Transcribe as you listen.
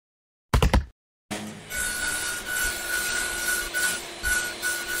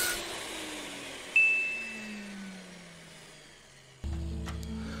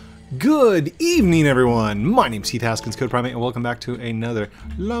Good evening, everyone. My name's Heath, Haskins, Code Primate, and welcome back to another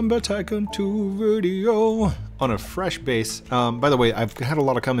Lumber Tycoon 2 video on a fresh base. By the way, I've had a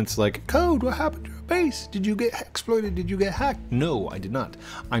lot of comments like, Code, what happened to your base? Did you get exploited? Did you get hacked? No, I did not.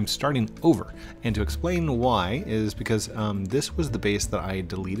 I'm starting over. And to explain why is because this was the base that I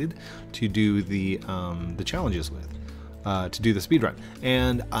deleted to do the challenges with, to do the speedrun.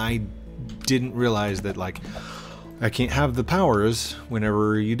 And I didn't realize that, like, I can't have the powers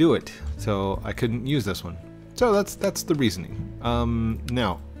whenever you do it, so I couldn't use this one. So that's the reasoning.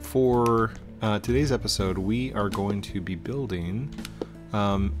 Now, for today's episode, we are going to be building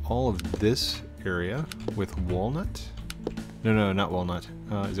all of this area with walnut. No, not walnut.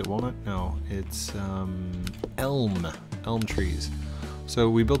 Is it walnut? No, it's elm trees.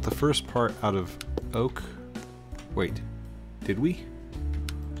 So we built the first part out of oak. Wait, did we?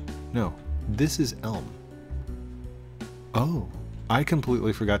 No, this is elm. Oh, I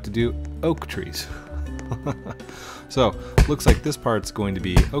completely forgot to do oak trees. So, looks like this part's going to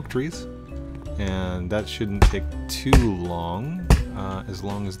be oak trees, and that shouldn't take too long, as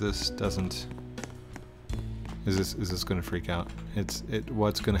long as this doesn't... Is this going to freak out?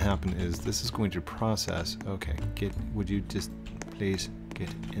 What's going to happen is this is going to process... Okay, would you just please get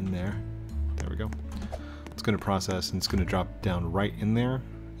in there? There we go. It's going to process, and it's going to drop down right in there,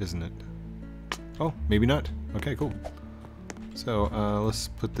 isn't it? Oh, maybe not. Okay, cool. So let's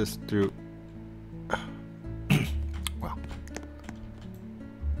put this through. Well,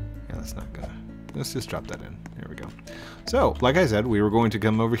 yeah, that's not gonna. Let's just drop that in. There we go. So, like I said, we were going to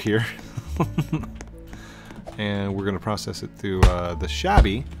come over here, and we're going to process it through the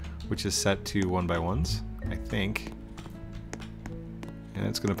shabby, which is set to 1x1s, I think. And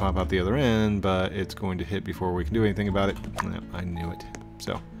it's going to pop out the other end, but it's going to hit before we can do anything about it. I knew it.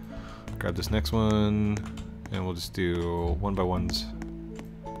 So, grab this next one. And we'll just do 1x1s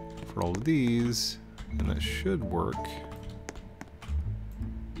for all of these, and that should work.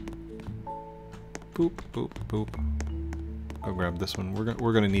 Boop, boop, boop. Go grab this one.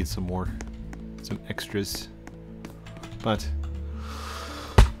 We're gonna need some extras, but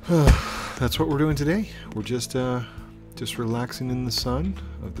that's what we're doing today. We're just relaxing in the sun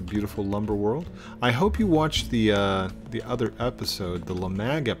of the beautiful lumber world. I hope you watched the other episode, the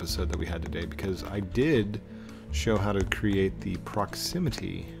Lamag episode that we had today, because I did show how to create the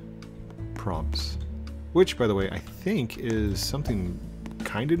proximity prompts, which, by the way, I think is something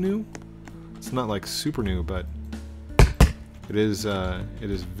kind of new. It's not like super new, but it is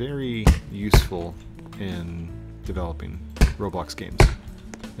very useful in developing Roblox games.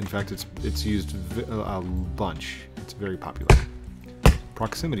 In fact, it's used a bunch. It's very popular.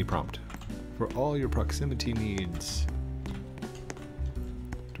 Proximity prompt for all your proximity needs.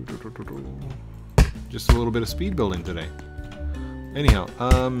 Just a little bit of speed building today. Anyhow,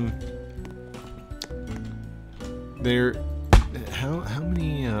 how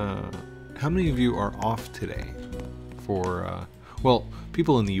many of you are off today? For well,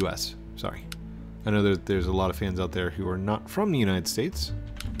 people in the U.S. Sorry, I know there's a lot of fans out there who are not from the United States.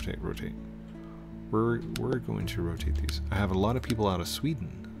 Rotate. We're going to rotate these. I have a lot of people out of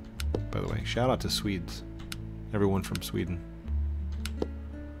Sweden, by the way. Shout out to Swedes, everyone from Sweden.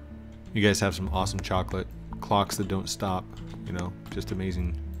 You guys have some awesome chocolate, clocks that don't stop, you know, just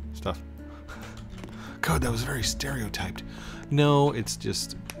amazing stuff. God, that was very stereotyped. No, it's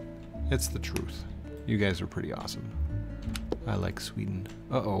the truth. You guys are pretty awesome. I like Sweden.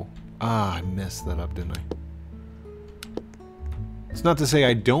 Uh-oh. Ah, I messed that up, didn't I? It's not to say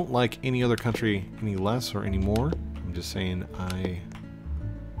I don't like any other country any less or any more. I'm just saying I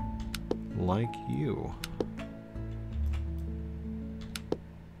like you.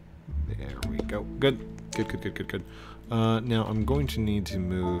 There we go. Good. Now I'm going to need to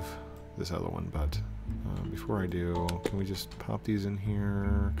move this other one, but before I do, can we just pop these in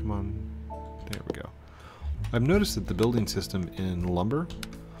here? Come on. There we go. I've noticed that the building system in lumber,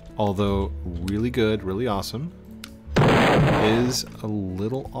 although really good, really awesome, is a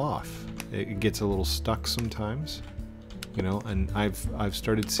little off. It gets a little stuck sometimes, you know, and I've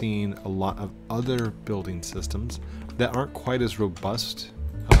started seeing a lot of other building systems that aren't quite as robust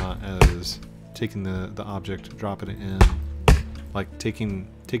as taking the object, dropping it in, like taking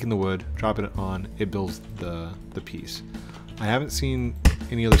the wood, dropping it on, it builds the piece. I haven't seen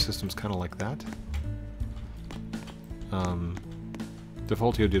any other systems kind of like that.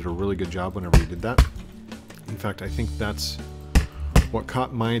 Defaultio did a really good job whenever he did that. In fact, I think that's what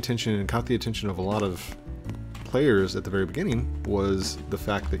caught my attention and caught the attention of a lot of players at the very beginning, was the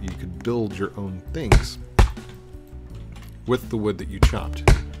fact that you could build your own things with the wood that you chopped.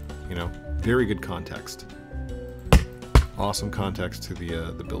 You know, very good context. awesome context to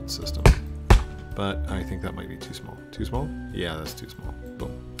the build system. But I think that might be too small. Too small? Yeah, that's too small.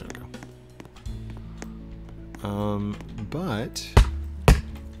 Boom. There we go. But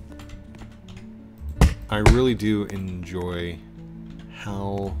I really do enjoy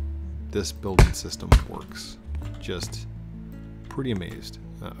how this building system works. Just pretty amazed.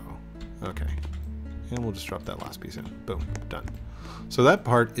 Uh-oh. Okay. And we'll just drop that last piece in. Boom. Done. So that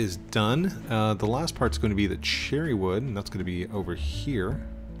part is done. The last part's going to be the cherry wood, and that's going to be over here.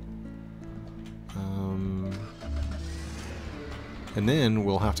 And then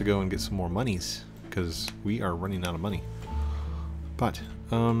we'll have to go and get some more monies, because we are running out of money. But,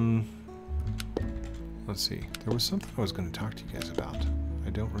 let's see. There was something I was going to talk to you guys about. I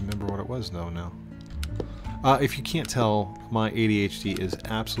don't remember what it was, though, now. If you can't tell, my ADHD is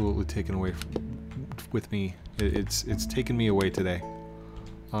absolutely taken away with me. It's taken me away today.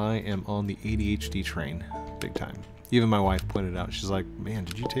 I am on the ADHD train, big time. Even my wife pointed out, she's like, man,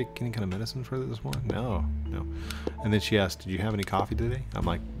 did you take any kind of medicine for this morning? No. And then she asked, did you have any coffee today? I'm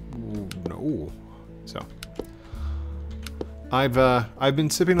like, no. So, I've been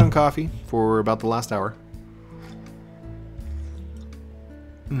sipping on coffee for about the last hour.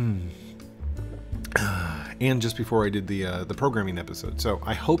 And just before I did the programming episode. So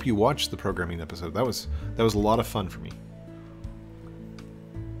I hope you watched the programming episode. That was a lot of fun for me.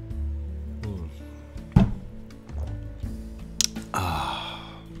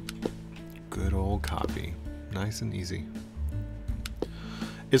 Good old coffee. Nice and easy.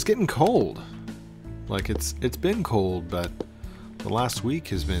 It's getting cold. Like it's been cold, but the last week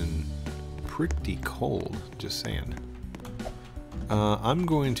has been pretty cold, just saying. I'm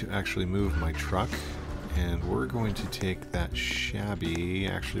going to actually move my truck, and we're going to take that shabby,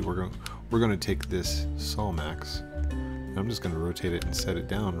 actually we're going to take this Solmax. I'm just going to rotate it and set it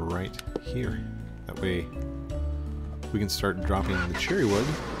down right here. That way we can start dropping the cherry wood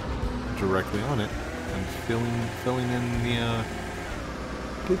directly on it and filling in the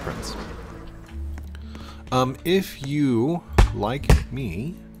blueprints. If you, like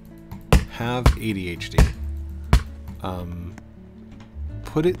me, have ADHD,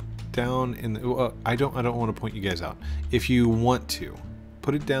 put it down in the, I don't want to point you guys out. If you want to,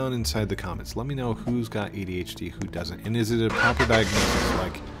 put it down inside the comments. Let me know who's got ADHD, who doesn't, and is it a proper diagnosis?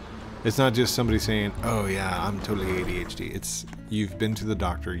 Like, it's not just somebody saying, oh yeah, I'm totally ADHD. It's, you've been to the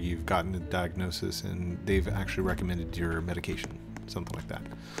doctor, you've gotten a diagnosis, and they've actually recommended your medication, something like that.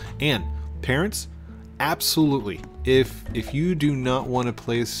 And parents, absolutely, if you do not want to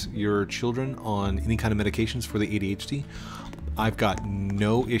place your children on any kind of medications for the ADHD, I've got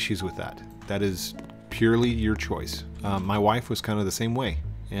no issues with that. That is purely your choice. My wife was kind of the same way,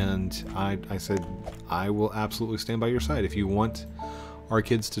 and I said, I will absolutely stand by your side. If you want our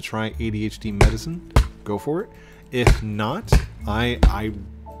kids to try ADHD medicine, go for it. If not, I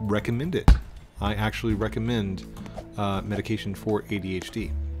recommend it. I actually recommend medication for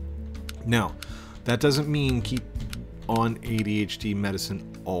ADHD. Now, that doesn't mean keep on ADHD medicine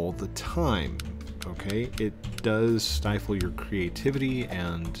all the time, okay? It does stifle your creativity,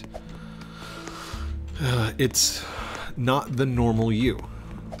 and it's not the normal you.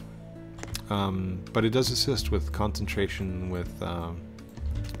 But it does assist with concentration,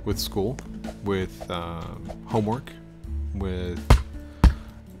 with school, with homework, with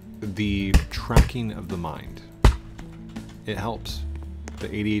the tracking of the mind. It helps. The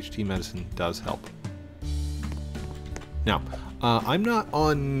ADHD medicine does help. Now, I'm not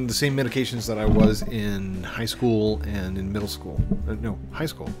on the same medications that I was in high school and in middle school. No, high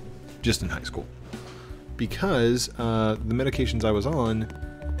school. Just in high school. Because the medications I was on,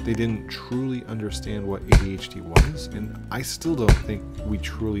 they didn't truly understand what ADHD was, and I still don't think we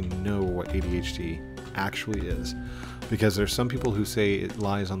truly know what ADHD actually is, because there's some people who say it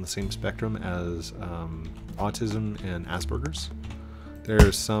lies on the same spectrum as autism and Asperger's.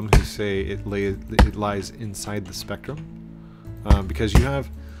 There's some who say it lies inside the spectrum, because you have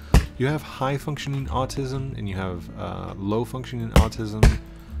high functioning autism and you have low functioning autism,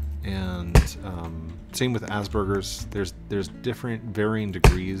 and same with Asperger's. There's different varying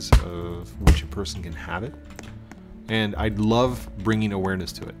degrees of which a person can have it, and I'd love bringing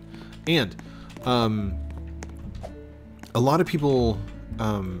awareness to it. And a lot of people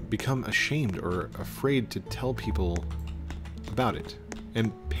become ashamed or afraid to tell people about it.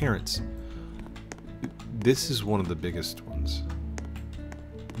 And parents, this is one of the biggest ones.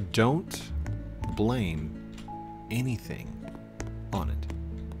 Don't blame anything on it.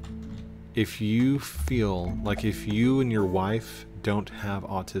 If you feel like, if you and your wife don't have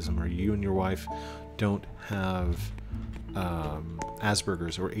autism, or you and your wife don't have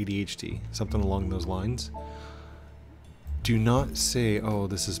Asperger's or ADHD, something along those lines, Do not say, "Oh,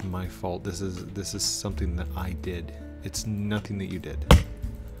 this is my fault. This is something that I did." It's nothing that you did.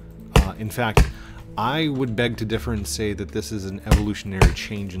 In fact, I would beg to differ and say that this is an evolutionary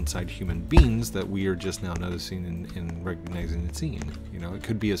change inside human beings that we are just now noticing and recognizing and seeing. You know, it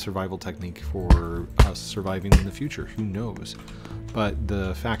could be a survival technique for us surviving in the future. Who knows? But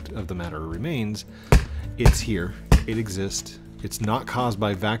the fact of the matter remains, it's here. It exists. It's not caused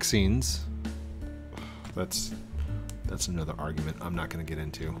by vaccines. That's another argument I'm not going to get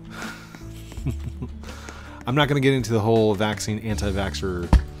into. I'm not going to get into the whole vaccine anti-vaxxer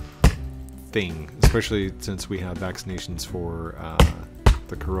thing, especially since we have vaccinations for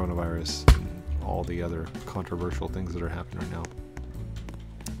the coronavirus and all the other controversial things that are happening right now.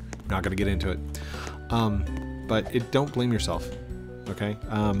 Not going to get into it. But don't blame yourself, okay?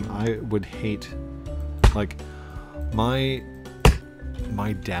 I would hate, like, my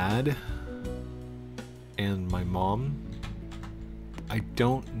dad and my mom, I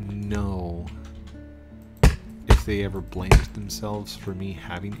don't know if they ever blamed themselves for me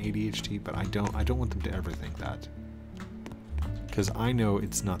having ADHD, but I don't want them to ever think that, because I know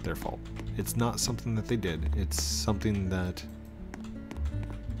it's not their fault. It's not something that they did. It's something that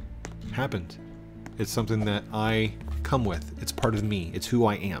happened. It's something that I come with. It's part of me. It's who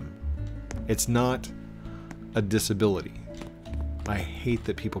I am. It's not a disability. I hate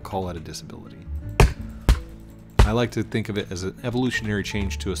that people call it a disability. I like to think of it as an evolutionary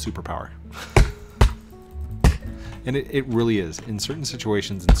change to a superpower. And it really is. In certain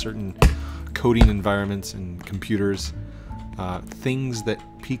situations, in certain coding environments and computers, things that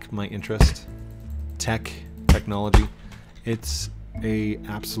pique my interest, technology, it's a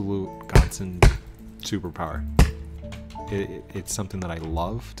absolute godsend superpower. It's something that I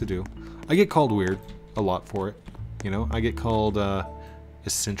love to do. I get called weird a lot for it. You know, I get called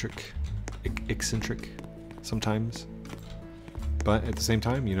eccentric sometimes. But at the same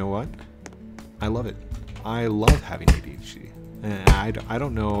time, you know what? I love it. I love having ADHD. And I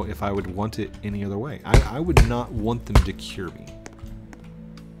don't know if I would want it any other way. I would not want them to cure me.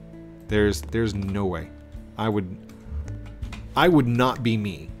 There's no way. I would not be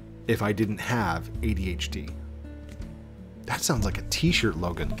me if I didn't have ADHD. That sounds like a t-shirt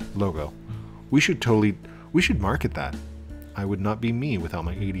logo. We should market that. I would not be me without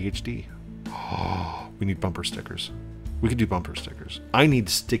my ADHD. Oh, we need bumper stickers. We could do bumper stickers. I need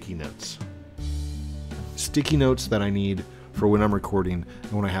sticky notes. Sticky notes that I need for when I'm recording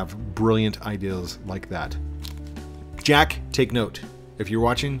and when I have brilliant ideas like that. Jack, take note. If you're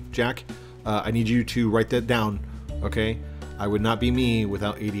watching, Jack, I need you to write that down, okay? I would not be me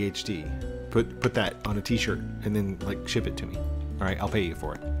without ADHD. Put that on a t-shirt and then, like, ship it to me. All right, I'll pay you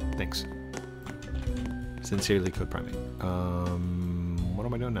for it. Thanks. Sincerely, Code Primate. What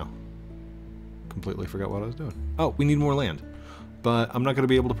am I doing now? Completely forgot what I was doing. Oh, we need more land. But I'm not going to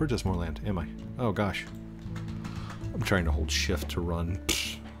be able to purchase more land, am I? Oh, gosh. I'm trying to hold shift to run.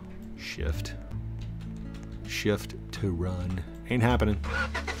 Shift to run. Ain't happening.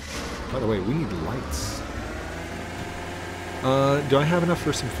 By the way, we need lights. Do I have enough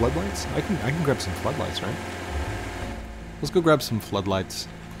for some floodlights? I can grab some floodlights, right? Let's go grab some floodlights,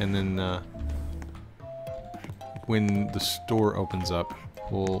 and then when the store opens up,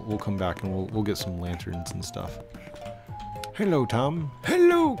 we'll come back and we'll get some lanterns and stuff. Hello, Tom.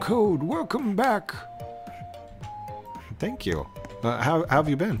 Hello, Code. Welcome back. Thank you. How have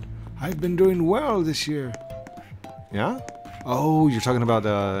you been? I've been doing well this year. Yeah? Oh, you're talking about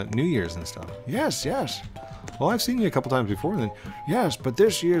New Year's and stuff. Yes. Well, I've seen you a couple times before then. Yes, but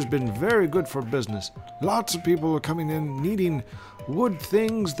this year's been very good for business. Lots of people are coming in needing wood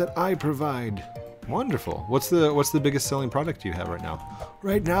things that I provide. Wonderful. What's the biggest selling product you have right now?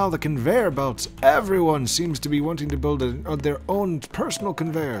 Right now, the conveyor belts. Everyone seems to be wanting to build their own personal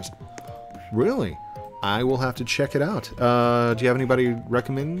conveyors. Really? I will have to check it out. Do you have anybody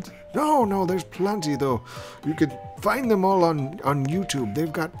recommend? No, there's plenty though. You could find them all on YouTube.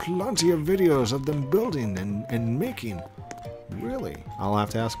 They've got plenty of videos of them building and making. Really? I'll have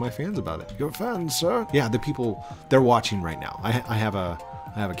to ask my fans about it. Your fans, sir? Yeah, the people, they're watching right now. I have a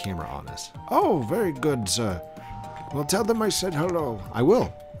camera on this. Oh, very good, sir. Well, tell them I said hello. I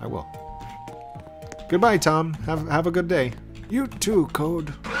will. Goodbye, Tom. Have a good day. You too,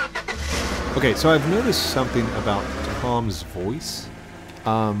 Code. Okay, so I've noticed something about Tom's voice.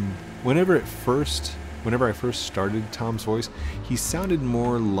 Whenever I first started Tom's voice, he sounded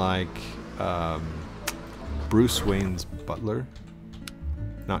more like Bruce Wayne's butler,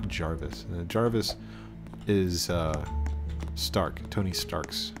 not Jarvis. Jarvis is Tony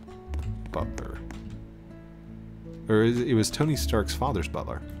Stark's butler. Or it was Tony Stark's father's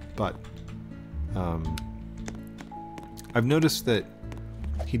butler, but I've noticed that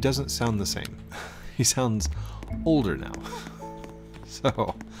he doesn't sound the same. He sounds older now.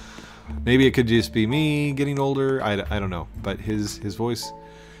 So maybe it could just be me getting older. I don't know. But his voice,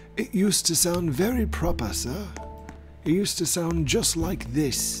 it used to sound very proper, sir. It used to sound just like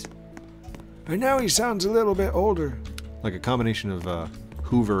this. And now he sounds a little bit older. Like a combination of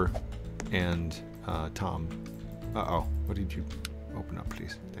Hoover and Tom. Uh-oh. What did you open up,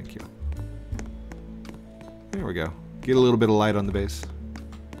 please? Thank you. There we go. Get a little bit of light on the base.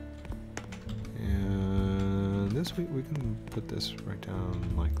 And this we can put this right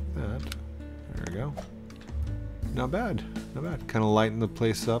down like that. There we go. Not bad. Not bad. Kind of lighten the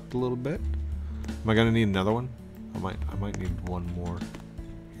place up a little bit. Am I gonna need another one? I might need one more.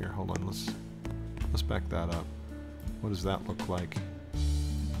 Here, hold on. Let's back that up. What does that look like?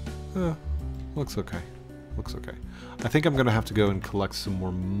 Looks okay. Looks okay. I think I'm gonna have to go and collect some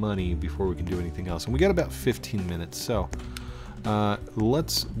more money before we can do anything else. And we got about 15 minutes, so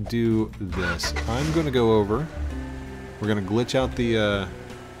let's do this. I'm gonna go over. We're gonna glitch out the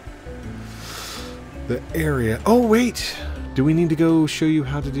area. Oh wait! Do we need to go show you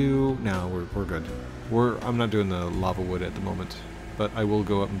how to do? No, we're good. I'm not doing the lava wood at the moment, but I will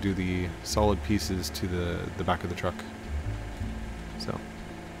go up and do the solid pieces to the back of the truck. So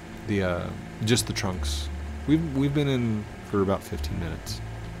just the trunks. We've been in for about 15 minutes,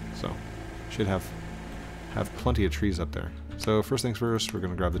 so should have plenty of trees up there. So first things first, we're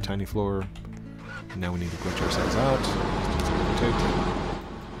gonna grab the tiny floor. And now we need to glitch ourselves out. Rotate.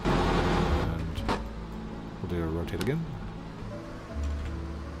 And we'll do a rotate again.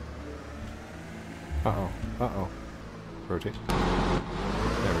 Uh-oh. Uh-oh. Rotate.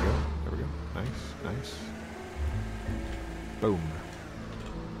 There we go. There we go. Nice. Nice. Boom.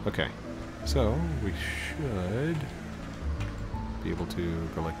 Okay. So, we should be able to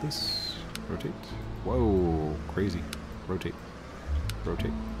go like this. Rotate. Whoa. Crazy. Rotate.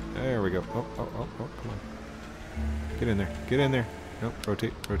 Rotate. There we go. Oh, oh, oh, oh. Come on. Get in there. Get in there. Nope.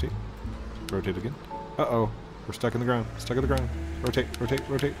 Rotate. Rotate. Rotate again. Uh-oh. We're stuck in the ground. Stuck in the ground. Rotate. Rotate.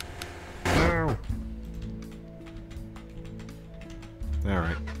 Rotate. No!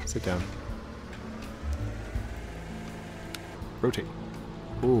 Alright, sit down. Rotate.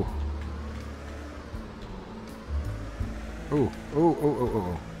 Ooh. Oh, oh, oh, oh,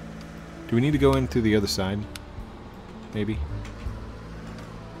 oh. Do we need to go in through the other side? Maybe?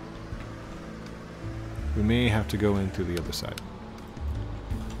 We may have to go in through the other side.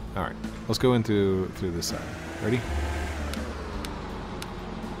 Alright, let's go in through this side. Ready?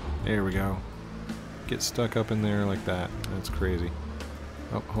 There we go. Get stuck up in there like that. That's crazy.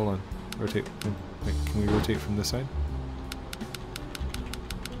 Oh, hold on. Rotate. Wait, can we rotate from this side?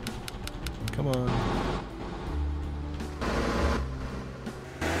 Come on.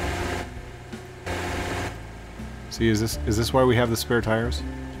 See, is this why we have the spare tires?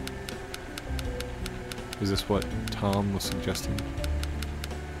 Is this what Tom was suggesting?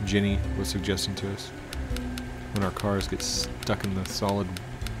 Ginny was suggesting to us? When our cars get stuck in the solid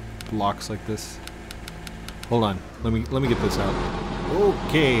blocks like this? Hold on. Let me get this out.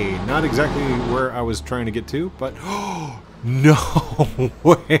 Okay, not exactly where I was trying to get to, but oh no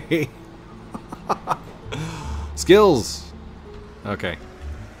way! Skills. Okay,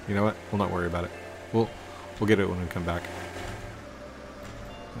 you know what? We'll not worry about it. We'll get it when we come back.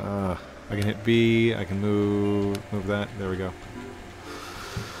 I can hit B. I can move that. There we go.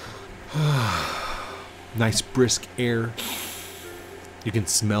 Nice brisk air. You can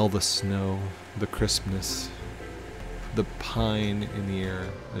smell the snow, the crispness. The pine in the air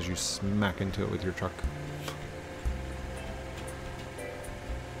as you smack into it with your truck.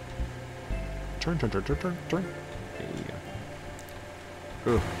 Turn, turn, turn, turn, turn, turn. There you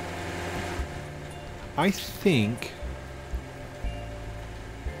go. Ugh. I think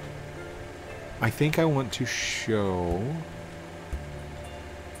I want to show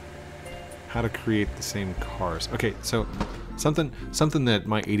how to create the same cars. Okay, so something that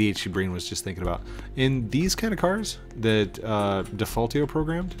my ADHD brain was just thinking about. In these kind of cars that Defaultio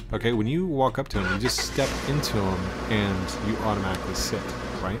programmed, okay, when you walk up to them, you just step into them and you automatically sit,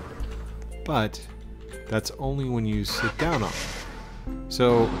 right? But that's only when you sit down on them.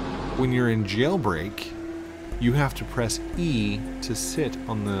 So when you're in jailbreak, you have to press E to sit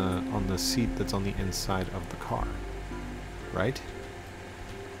on the seat that's on the inside of the car, right?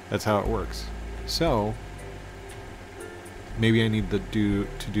 That's how it works. So maybe I need to do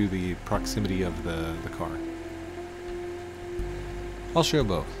the proximity of the car. I'll show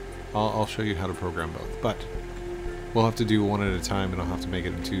both. I'll show you how to program both, but we'll have to do one at a time, and I'll have to make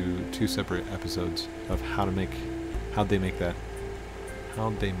it into two separate episodes of how'd they make that.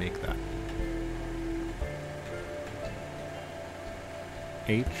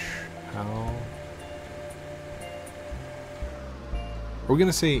 H, how? Are we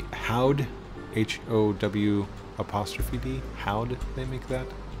gonna say how'd? H-O-W apostrophe D? How'd they make that?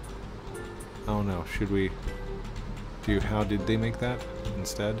 Oh no, should we do how did they make that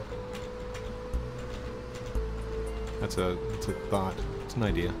instead? That's a thought. It's an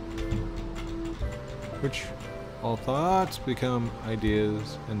idea. Which all thoughts become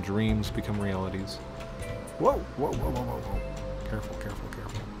ideas and dreams become realities. Whoa, whoa, whoa, whoa, whoa, whoa. Careful, careful,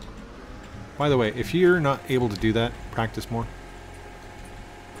 careful. By the way, if you're not able to do that, practice more.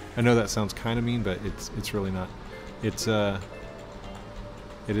 I know that sounds kind of mean, but it's really not. It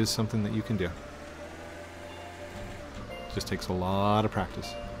is something that you can do. Just takes a lot of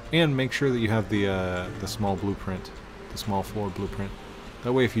practice. And make sure that you have the small blueprint, the small floor blueprint.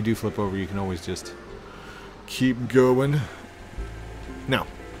 That way if you do flip over, you can always just keep going. Now,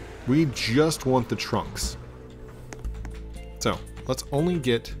 we just want the trunks. So, let's only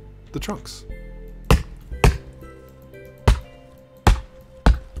get the trunks.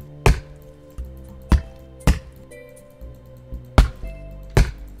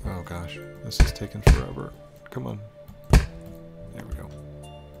 Oh gosh, this is taking forever. Come on. There we go.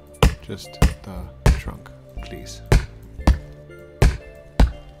 Just the trunk, please.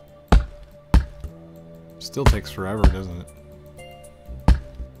 Still takes forever, doesn't it?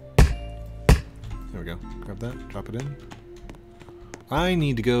 There we go. Grab that, drop it in. I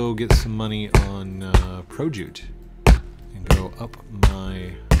need to go get some money on PROJOOT and go up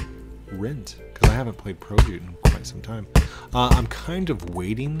my rent, because I haven't played PROJOOT in quite some time. I'm kind of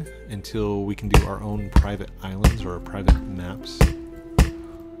waiting until we can do our own private islands or our private maps.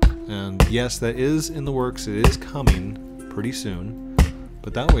 And yes, that is in the works. It is coming pretty soon.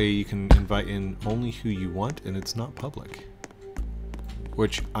 But that way you can invite in only who you want and it's not public.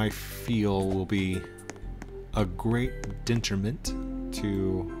 Which I feel will be a great detriment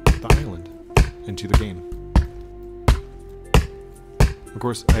to the island and to the game. Of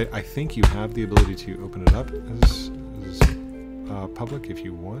course, I think you have the ability to open it up as public if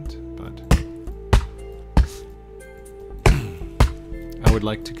you want, but I would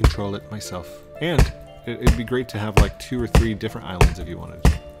like to control it myself. And it'd be great to have like 2 or 3 different islands if you wanted.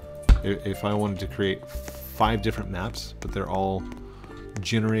 If I wanted to create 5 different maps, but they're all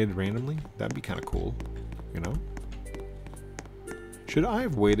generated randomly, that'd be kind of cool, you know? Should I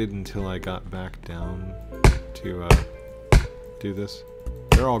have waited until I got back down to do this?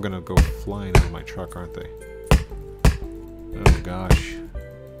 They're all gonna go flying out of my truck, aren't they? Oh gosh.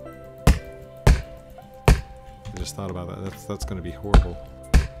 I just thought about that. That's gonna be horrible.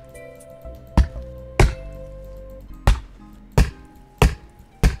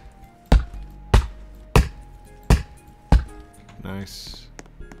 Nice.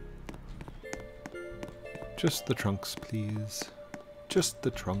 Just the trunks, please. Just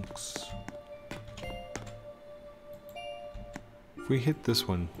the trunks. If we hit this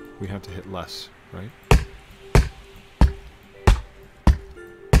one, we have to hit less, right?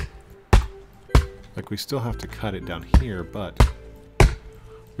 Like, we still have to cut it down here, but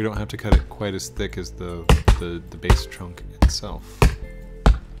we don't have to cut it quite as thick as the base trunk itself.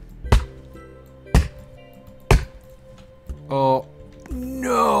 Oh,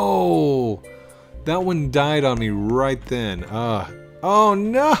 no! That one died on me right then. Oh,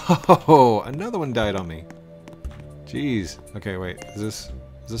 no! Another one died on me. Jeez. Okay, wait. Is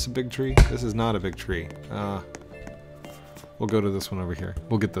this a big tree? This is not a big tree. We'll go to this one over here.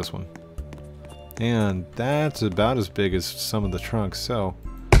 We'll get this one. And that's about as big as some of the trunks, so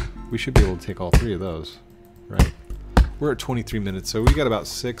we should be able to take all 3 of those, right? We're at 23 minutes, so we got about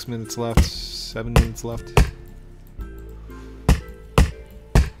 6 minutes left, 7 minutes left.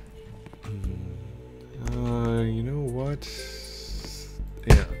 You know what?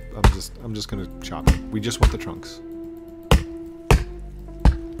 Yeah, I'm just gonna chop. We just want the trunks.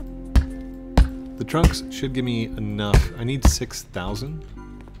 The trunks should give me enough. I need 6,000,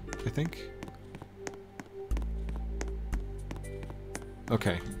 I think.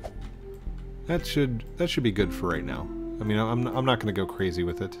 Okay. That should be good for right now. I mean, I'm not gonna go crazy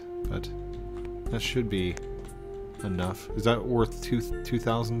with it, but that should be enough. Is that worth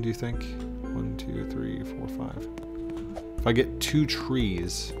 2,000, do you think? 1, 2, 3, 4, 5. If I get 2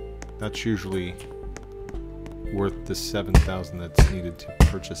 trees, that's usually worth the 7,000 that's needed to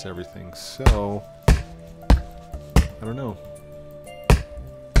purchase everything. So, I don't know.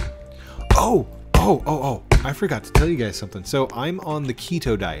 Oh! I forgot to tell you guys something. So I'm on the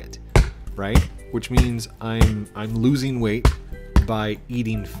keto diet, right? Which means I'm losing weight by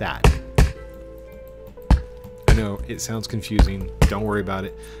eating fat. I know it sounds confusing. Don't worry about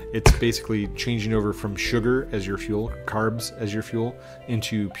it. It's basically changing over from sugar as your fuel, carbs as your fuel,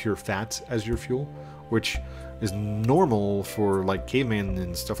 into pure fats as your fuel, which is normal for like cavemen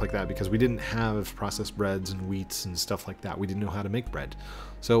and stuff like that, because we didn't have processed breads and wheats and stuff like that. We didn't know how to make bread.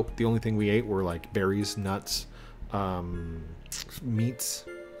 So the only thing we ate were like berries, nuts, meats,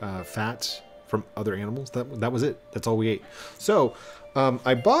 fats from other animals. That was it. That's all we ate. So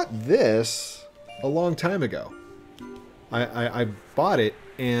I bought this a long time ago. I bought it,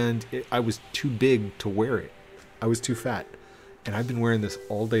 and I was too big to wear it. I was too fat, and I've been wearing this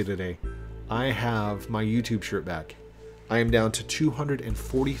all day today. I have my YouTube shirt back. I am down to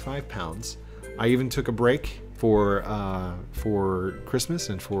 245 pounds. I even took a break for Christmas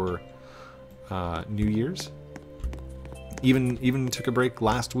and for New Year's. Even took a break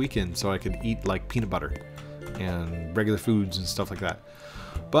last weekend so I could eat like peanut butter and regular foods and stuff like that.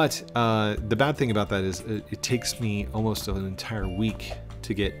 But the bad thing about that is it takes me almost an entire week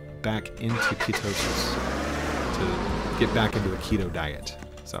to get back into ketosis, to get back into the keto diet.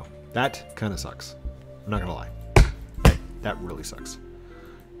 So that kind of sucks. I'm not gonna lie. That really sucks.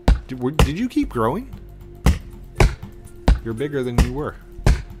 Did you keep growing? You're bigger than you were.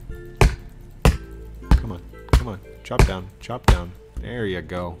 Come on, come on. Chop down, chop down. There you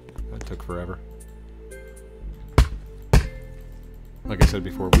go. That took forever. Like I said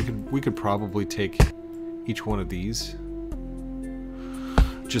before, we could probably take each one of these.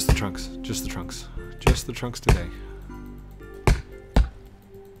 Just the trunks. Just the trunks. Just the trunks today.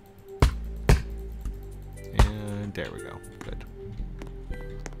 And there we go. Good.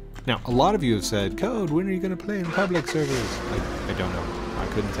 Now, a lot of you have said, Code, when are you going to play in public servers? I don't know. I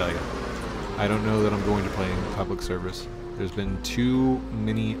couldn't tell you. I don't know that I'm going to play in public servers. There's been too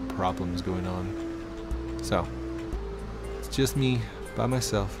many problems going on. So, it's just me, by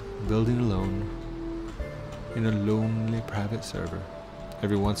myself, building alone, in a lonely private server.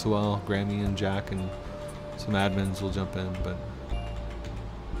 Every once in a while, Grammy and Jack and some admins will jump in, but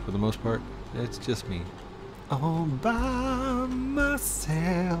for the most part, it's just me. All by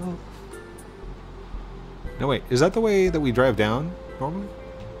myself. No, wait, is that the way that we drive down normally?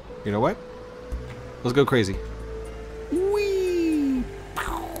 You know what? Let's go crazy. Whee!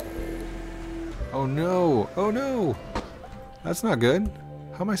 Oh no! Oh no! That's not good.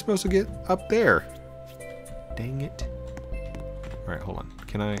 How am I supposed to get up there? Dang it. Alright, hold on.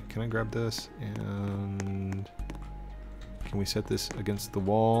 Can I grab this and can we set this against the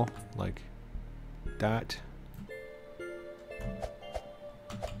wall like that?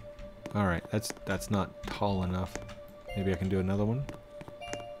 Alright, that's not tall enough. Maybe I can do another one.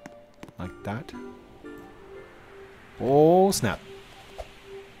 Like that. Oh, snap.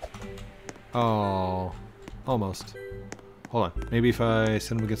 Oh, almost. Hold on. Maybe if I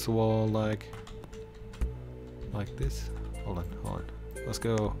send them against the wall like this. Hold on, hold on. Let's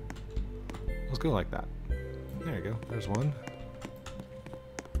go like that. There you go. There's one.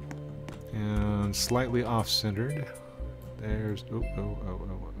 And slightly off-centered. There's, oh.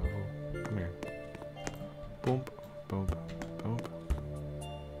 Come here. Boom, boom, boom.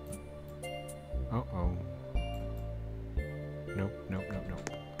 Uh-oh. Nope.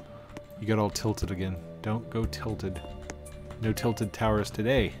 You got all tilted again. Don't go tilted. No tilted towers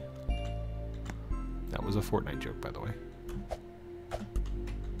today. That was a Fortnite joke, by the way.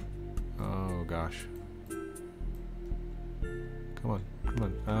 Oh, gosh. Come on.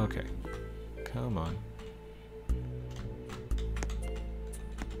 Okay. Come on.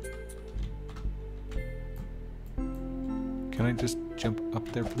 Can I just jump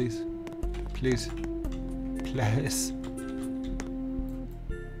up there, please? Please. Please.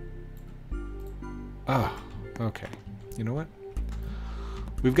 Ah, okay. You know what?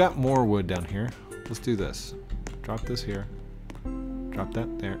 We've got more wood down here. Let's do this. Drop this here. Drop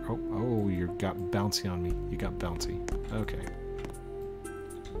that there. Oh, you got bouncy on me. You got bouncy. Okay.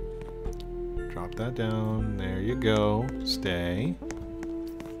 Drop that down. There you go. Stay.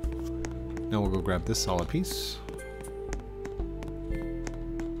 Now we'll go grab this solid piece.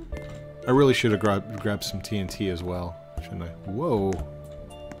 I really should have grabbed some TNT as well, shouldn't I? Whoa.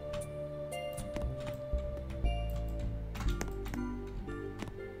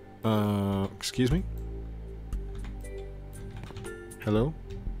 Excuse me? Hello?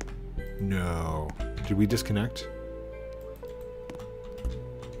 No. Did we disconnect?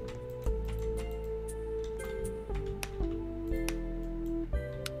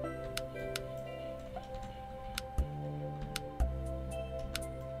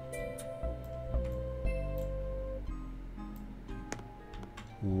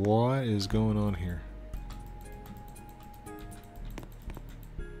 What is going on here?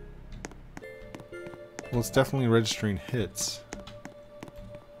 Well, it's definitely registering hits.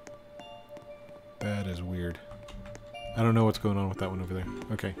 That is weird. I don't know what's going on with that one over there.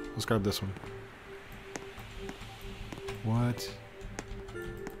 Okay, let's grab this one. What?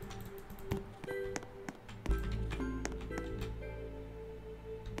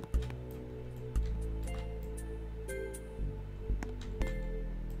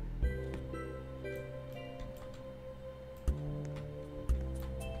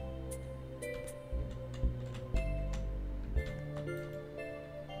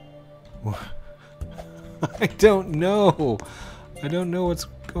 I don't know. I don't know what's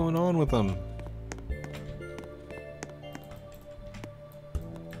going on with them.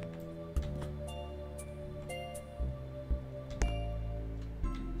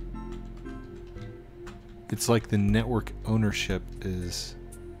 It's like the network ownership is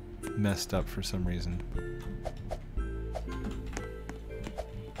messed up for some reason.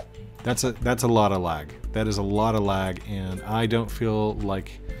 That's a lot of lag. That is a lot of lag, and I don't feel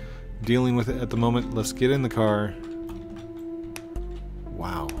like dealing with it at the moment. Let's get in the car.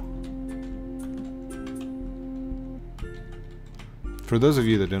 Wow. For those of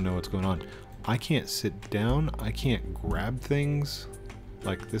you that don't know what's going on, I can't sit down. I can't grab things.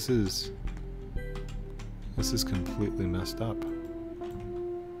 Like, this is completely messed up.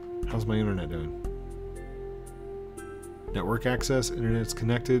 How's my internet doing? Network access, internet's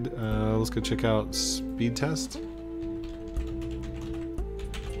connected. Let's go check out speed test.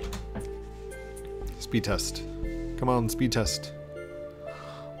 Speed test. Come on, speed test.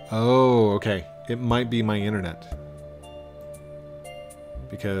 Oh, okay. It might be my internet,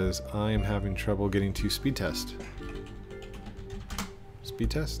 because I am having trouble getting to speed test. Speed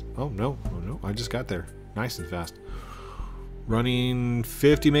test? Oh no, oh no, I just got there. Nice and fast. Running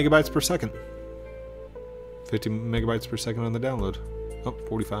 50 megabytes per second. 50 megabytes per second on the download. Oh,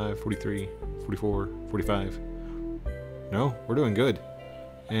 45, 43, 44, 45. No, we're doing good.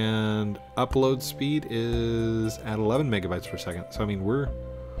 And upload speed is at 11 megabytes per second. So I mean, we're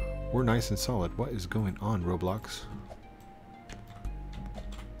nice and solid. What is going on, Roblox?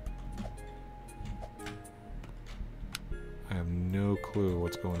 I have no clue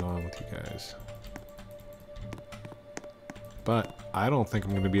what's going on with you guys. But I don't think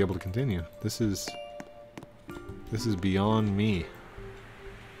I'm going to be able to continue. This is beyond me.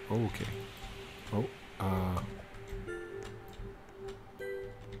 Okay. Oh,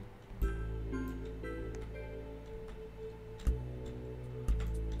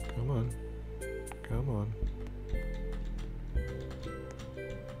 come on. Come on.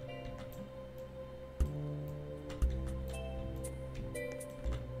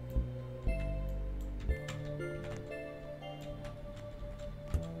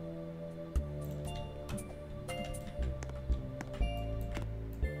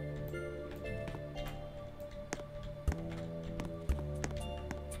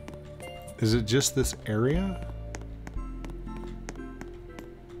 Is it just this area?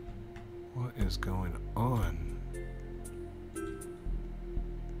 What is going on?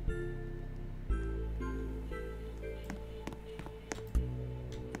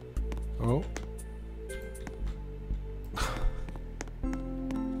 Oh.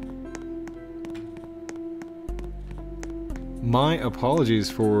 My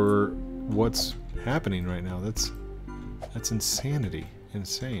apologies for what's happening right now. That's insanity.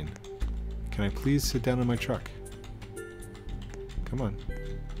 Insane. Can I please sit down in my truck? Come on.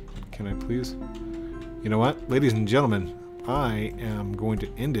 Can I please? You know what? Ladies and gentlemen, I am going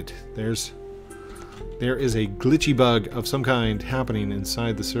to end it. There is a glitchy bug of some kind happening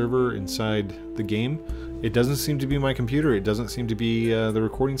inside the server, inside the game. It doesn't seem to be my computer. It doesn't seem to be the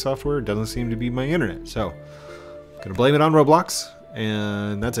recording software. It doesn't seem to be my internet. So, I'm going to blame it on Roblox,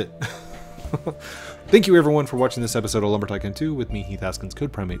 and that's it. Thank you everyone for watching this episode of Lumber Tycoon 2 with me, Heath Haskins,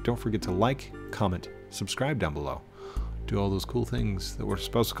 Code Primate. Don't forget to like, comment, subscribe down below. Do all those cool things that we're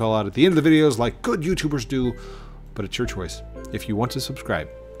supposed to call out at the end of the videos like good YouTubers do, but it's your choice. If you want to subscribe,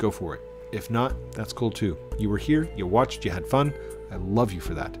 go for it. If not, that's cool too. You were here, you watched, you had fun. I love you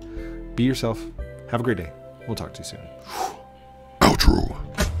for that. Be yourself. Have a great day. We'll talk to you soon. Outro.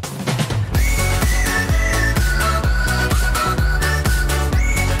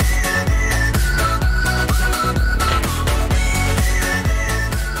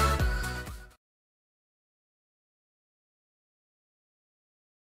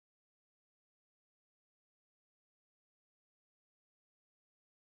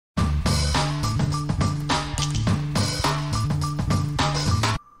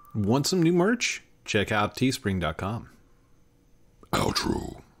 Want some new merch? Check out teespring.com.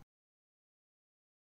 Outro.